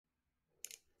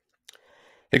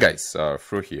Hey guys,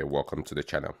 Fro here. Welcome to the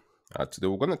channel. Today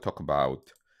we're going to talk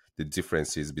about the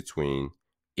differences between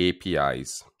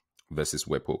APIs versus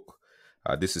Webhook.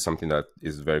 This is something that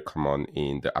is very common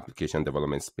in the application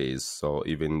development space, so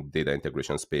even data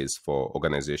integration space for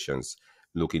organizations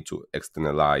looking to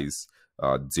externalize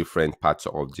different parts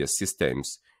of their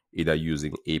systems, either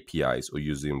using APIs or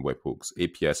using webhooks.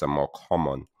 APIs are more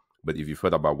common, but if you've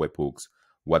heard about webhooks,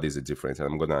 what is the difference? And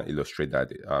I'm going to illustrate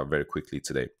that very quickly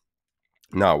today.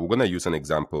 Now, we're going to use an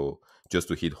example just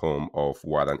to hit home of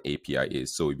what an API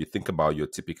is. So if you think about your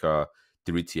typical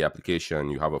 3T application,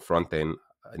 you have a front end.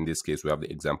 In this case, we have the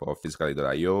example of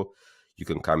physically.io. You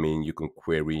can come in, you can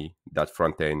query that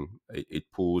front end.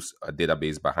 It pulls a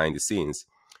database behind the scenes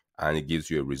and it gives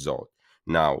you a result.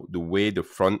 Now, the way the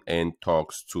front end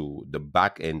talks to the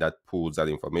back end that pulls that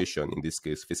information, in this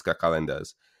case, physical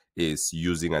calendars, is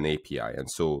using an API.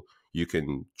 And so you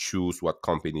can choose what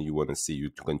company you want to see. You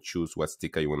can choose what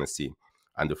sticker you want to see.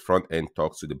 And the front end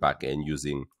talks to the back end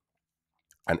using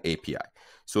an API.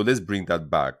 So let's bring that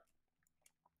back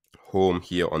home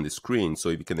here on the screen. So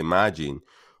if you can imagine,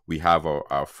 we have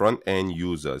our front end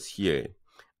users here,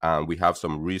 and we have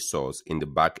some resource in the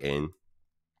back end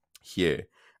here.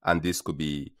 And this could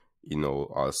be,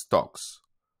 stocks,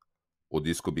 or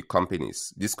this could be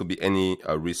companies. This could be any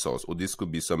resource, or this could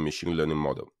be some machine learning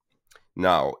model.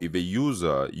 Now, if a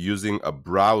user using a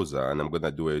browser, and I'm going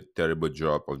to do a terrible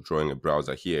job of drawing a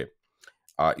browser here,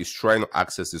 is trying to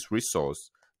access this resource,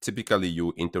 typically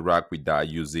you interact with that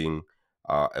using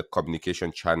a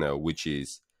communication channel, which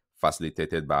is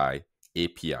facilitated by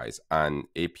APIs. And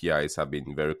APIs have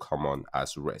been very common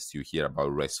as REST. You hear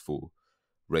about RESTful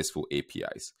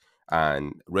APIs.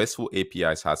 And RESTful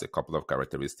APIs has a couple of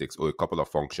characteristics or a couple of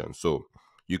functions. So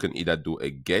you can either do a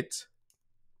GET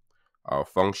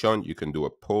function, you can do a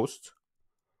post,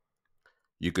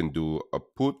 you can do a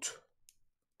put,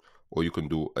 or you can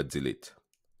do a delete.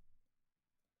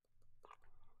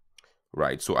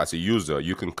 Right, so as a user,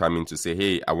 you can come in to say,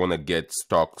 hey, I want to get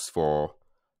stocks for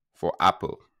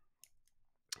Apple.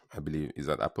 I believe, is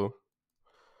that Apple?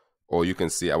 Or you can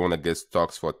say, I want to get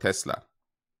stocks for Tesla.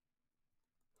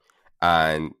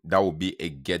 And that will be a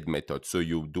get method. So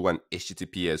you do an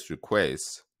HTTPS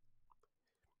request,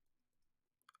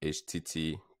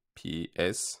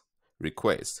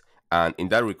 and in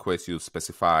that request you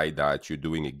specify that you're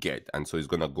doing a get, and so it's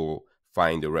going to go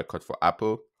find the record for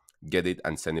Apple, get it,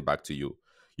 and send it back to you.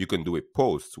 You can do a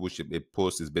post, which a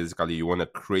post is basically you want to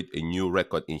create a new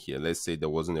record in here. Let's say there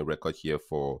wasn't a record here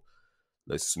for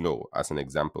the snow as an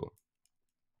example,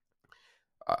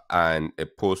 and a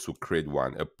post would create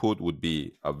one. A put would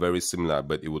be very similar,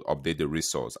 but it would update the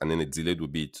resource. And then a delete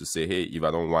would be to say, hey, if I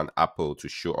don't want Apple to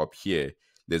show up here,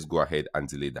 let's go ahead and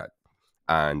delete that.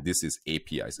 And this is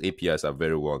APIs. APIs are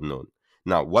very well known.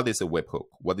 Now, what is a webhook?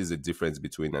 What is the difference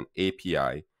between an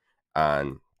API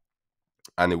and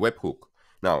a webhook?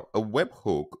 Now, a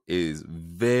webhook is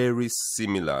very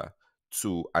similar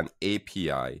to an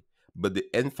API, but the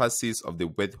emphasis of the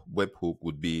webhook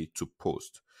would be to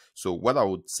post. So what I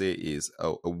would say is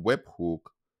a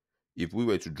webhook, if we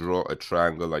were to draw a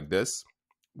triangle like this,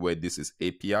 where this is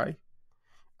API,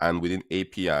 and within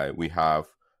API we have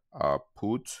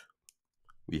put,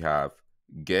 we have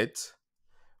get,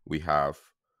 we have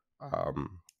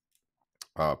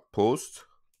post,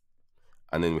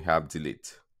 and then we have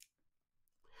delete.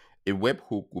 A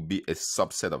webhook would be a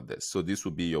subset of this. So this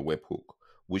would be your webhook,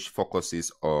 which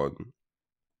focuses on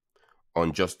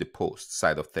just the post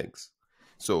side of things.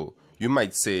 So you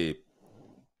might say,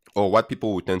 or what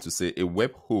people would tend to say, a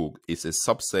webhook is a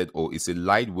subset or is a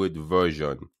lightweight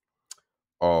version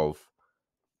of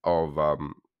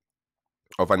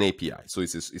an API. So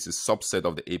it's a subset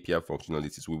of the API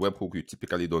functionalities. With webhook, you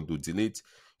typically don't do delete,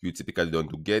 you typically don't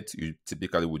do get, you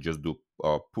typically would just do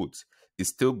put. It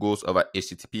still goes over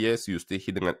HTTPS, you're still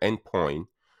hitting an endpoint,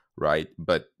 right?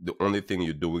 But the only thing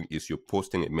you're doing is you're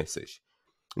posting a message.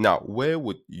 Now, where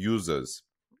would users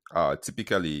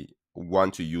typically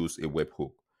want to use a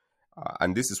webhook?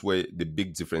 And this is where the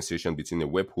big differentiation between a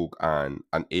webhook and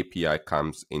an API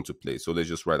comes into play. So let's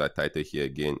just write that title here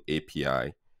again,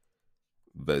 API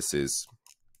versus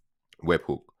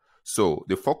webhook. So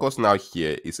the focus now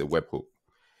here is a webhook.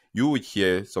 You would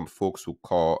hear some folks who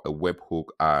call a webhook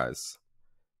as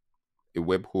a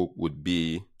webhook would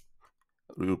be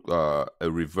a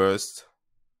reverse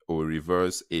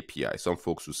API. Some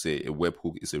folks will say a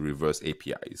webhook is a reverse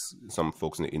API. Some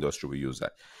folks in the industry will use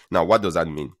that. Now, what does that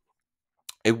mean?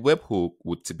 A webhook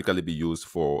would typically be used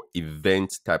for event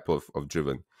type of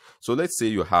driven. So let's say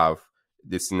you have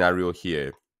the scenario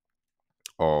here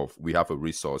of we have a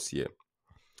resource here,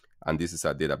 and this is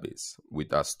our database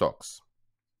with our stocks.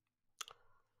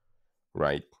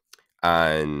 right?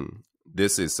 And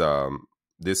this is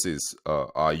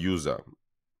our user.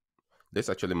 Let's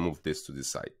actually move this to the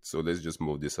side. So let's just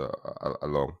move this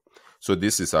along. So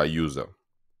this is our user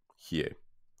here.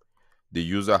 The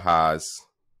user has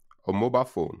a mobile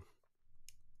phone,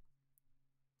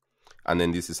 and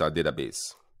then this is our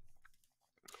database.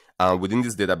 And within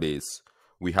this database,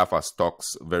 we have our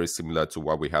stocks very similar to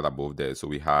what we had above there. So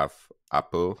we have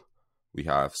Apple, we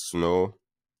have Snow,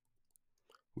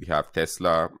 we have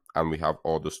Tesla, and we have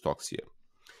all the stocks here.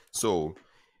 So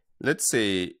let's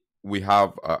say we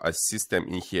have a system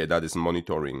in here that is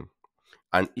monitoring,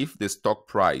 and if the stock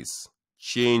price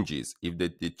changes, if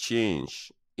the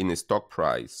change in a stock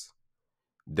price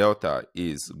delta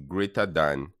is greater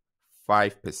than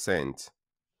 5%,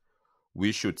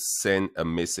 we should send a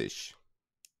message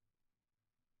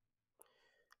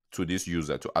to this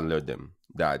user to alert them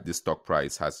that the stock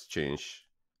price has changed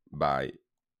by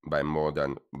more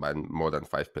than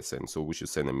 5%. So we should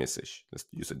send a message. Let's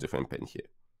use a different pen here.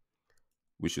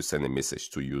 We should send a message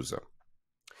to user.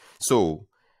 So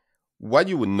what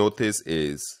you will notice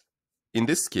is, in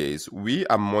this case, we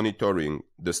are monitoring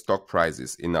the stock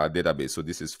prices in our database. So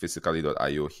this is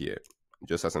physically.io here,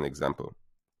 just as an example.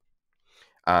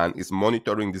 And it's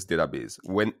monitoring this database.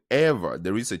 Whenever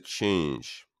there is a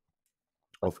change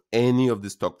of any of the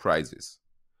stock prices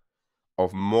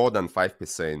of more than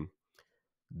 5%,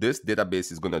 this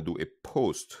database is going to do a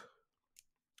post.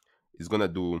 It's going to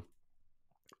do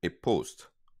a post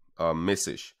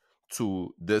message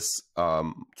to this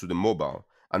to the mobile.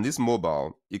 And this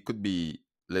mobile, it could be,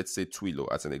 let's say, Twilio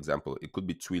as an example. It could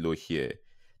be Twilio here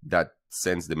that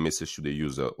sends the message to the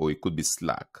user, or it could be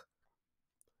Slack,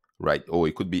 right? Or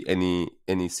it could be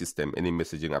any system, any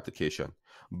messaging application.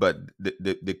 But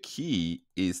the key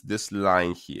is this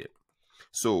line here.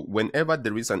 So whenever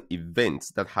there is an event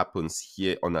that happens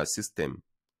here on our system,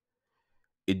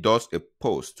 it does a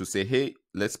post to say, hey,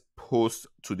 let's post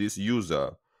to this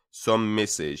user some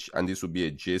message, and this will be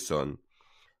a JSON,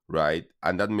 right?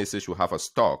 And that message will have a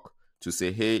stock to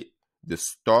say, hey, the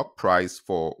stock price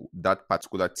for that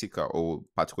particular ticker or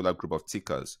particular group of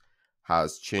tickers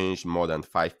has changed more than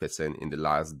 5% in the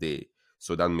last day.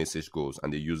 So that message goes,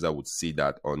 and the user would see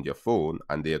that on their phone,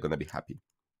 and they are going to be happy.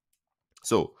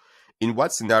 So in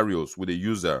what scenarios would a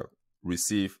user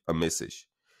receive a message?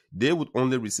 They would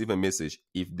only receive a message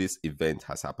if this event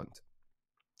has happened.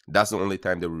 That's the only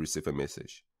time they will receive a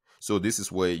message. So this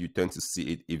is where you tend to see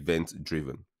it event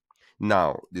driven.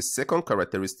 Now, the second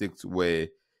characteristic where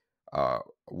a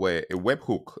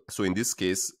webhook, so in this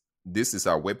case, this is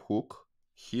our webhook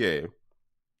here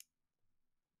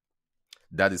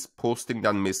that is posting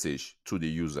that message to the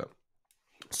user.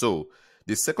 So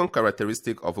the second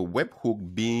characteristic of a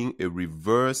webhook being a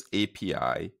reverse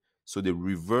API, so the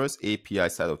reverse API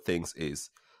side of things is,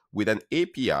 with an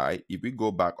API, if we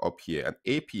go back up here, an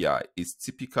API is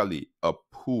typically a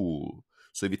pool.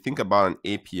 So if you think about an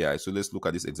API, so let's look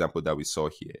at this example that we saw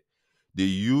here. The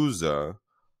user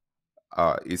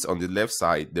is on the left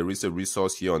side. There is a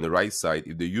resource here on the right side.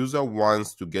 If the user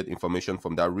wants to get information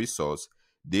from that resource,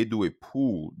 they do a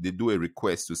pull, they do a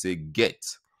request to say get,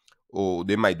 or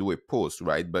they might do a post,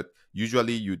 right? But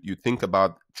usually you think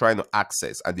about trying to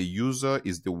access, and the user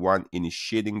is the one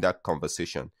initiating that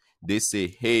conversation. They say,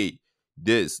 hey,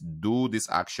 do this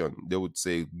action. They would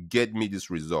say, get me this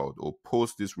result or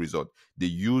post this result. The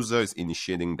user is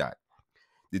initiating that.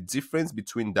 The difference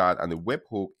between that and the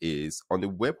webhook is, on the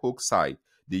webhook side,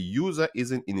 the user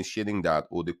isn't initiating that,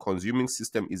 or the consuming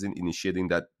system isn't initiating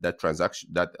that transaction,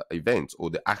 that event, or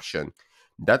the action.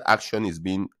 That action is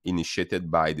being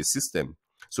initiated by the system.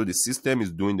 So the system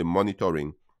is doing the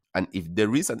monitoring, and if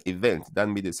there is an event that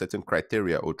meets a certain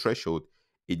criteria or threshold,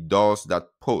 it does that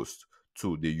post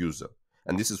to the user.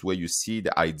 And this is where you see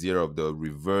the idea of the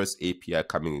reverse API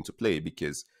coming into play,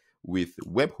 because with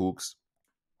webhooks,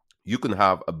 you can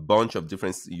have a bunch of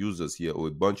different users here, or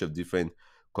a bunch of different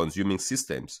consuming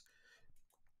systems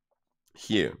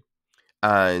here.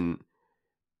 And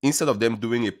instead of them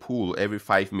doing a poll every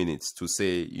 5 minutes to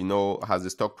say, you know, has the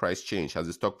stock price changed? Has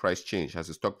the stock price changed? Has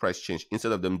the stock price changed?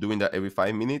 Instead of them doing that every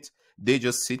 5 minutes, they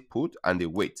just sit put and they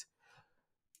wait.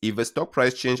 If a stock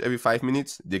price change every 5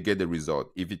 minutes, they get the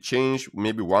result. If it change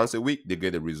maybe once a week, they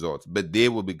get the result. But they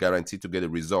will be guaranteed to get a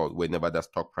result whenever that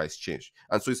stock price change.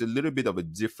 And so it's a little bit of a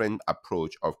different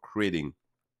approach of creating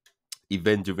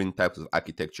event-driven types of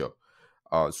architecture.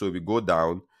 So if we go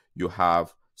down, you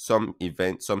have some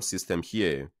system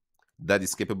here that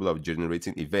is capable of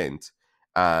generating events.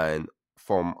 And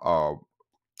from a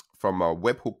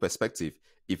webhook perspective,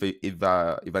 if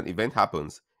an event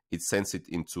happens, it sends it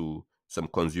into some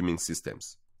consuming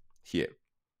systems here.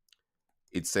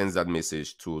 it sends that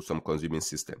message to some consuming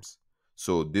systems.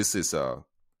 So this is a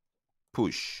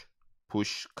push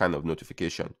kind of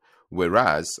notification.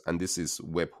 Whereas, and this is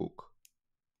Webhook.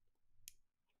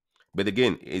 But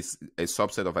again, it's a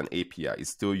subset of an API. It's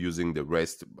still using the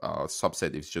REST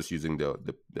subset. It's just using the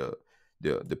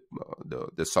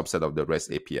subset of the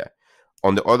REST API.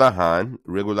 On the other hand,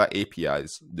 regular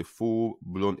APIs, the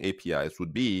full-blown APIs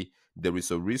would be, there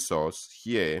is a resource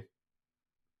here.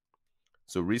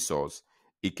 So resource,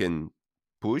 it can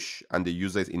push and the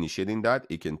user is initiating that.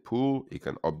 It can pull, it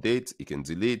can update, it can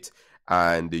delete,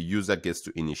 and the user gets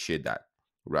to initiate that,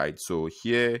 right? So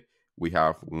here we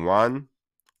have 1,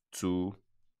 2,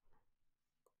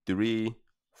 3,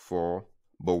 4,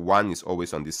 but 1 is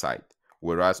always on this side.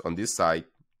 Whereas on this side,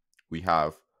 we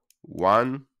have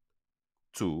 1,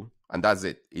 2, and that's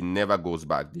it. It never goes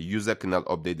back. The user cannot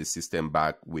update the system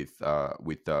back with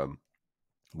Webhook.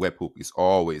 It's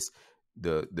always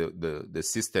the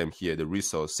system here, the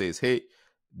resource says, hey,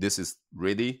 this is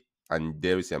ready, and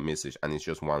there is a message, and it's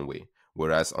just one way.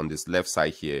 Whereas on this left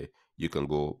side here, you can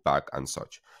go back and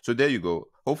such. So there you go.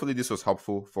 Hopefully this was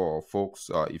helpful for folks.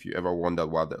 If you ever wondered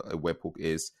what a webhook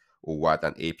is or what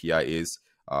an API is,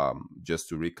 just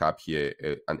to recap here,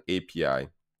 an API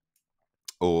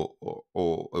or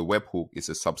a webhook is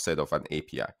a subset of an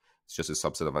API. It's just a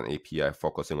subset of an API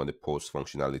focusing on the post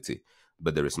functionality,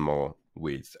 but there is more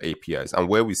with APIs. And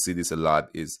where we see this a lot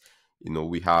is,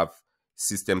 we have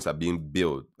systems are being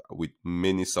built with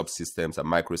many subsystems and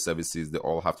microservices. They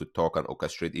all have to talk and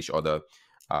orchestrate each other.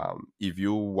 If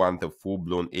you want a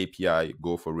full-blown API,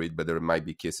 go for it. But there might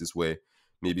be cases where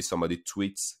maybe somebody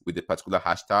tweets with a particular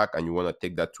hashtag and you want to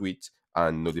take that tweet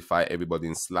and notify everybody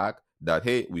in Slack that,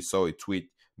 hey, we saw a tweet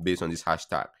based on this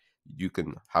hashtag. You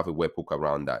can have a webhook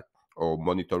around that, or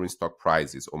monitoring stock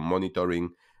prices, or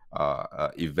monitoring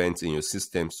events in your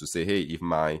systems to say, hey, if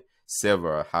my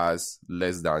server has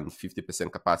less than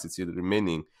 50% capacity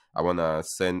remaining, I want to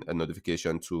send a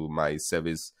notification to my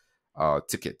service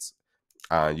tickets.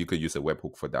 And you could use a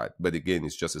webhook for that. But again,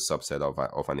 it's just a subset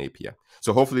of an API.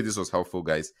 So hopefully this was helpful,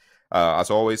 guys. As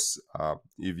always,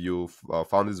 if you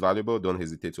found this valuable, don't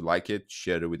hesitate to like it,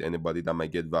 share it with anybody that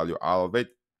might get value out of it.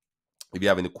 If you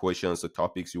have any questions or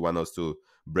topics you want us to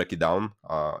break it down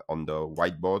on the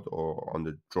whiteboard or on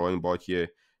the drawing board here,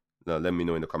 let me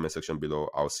know in the comment section below.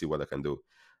 I'll see what I can do.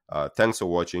 Thanks for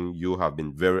watching. You have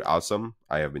been very awesome.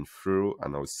 I have been through,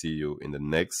 and I'll see you in the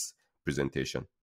next presentation.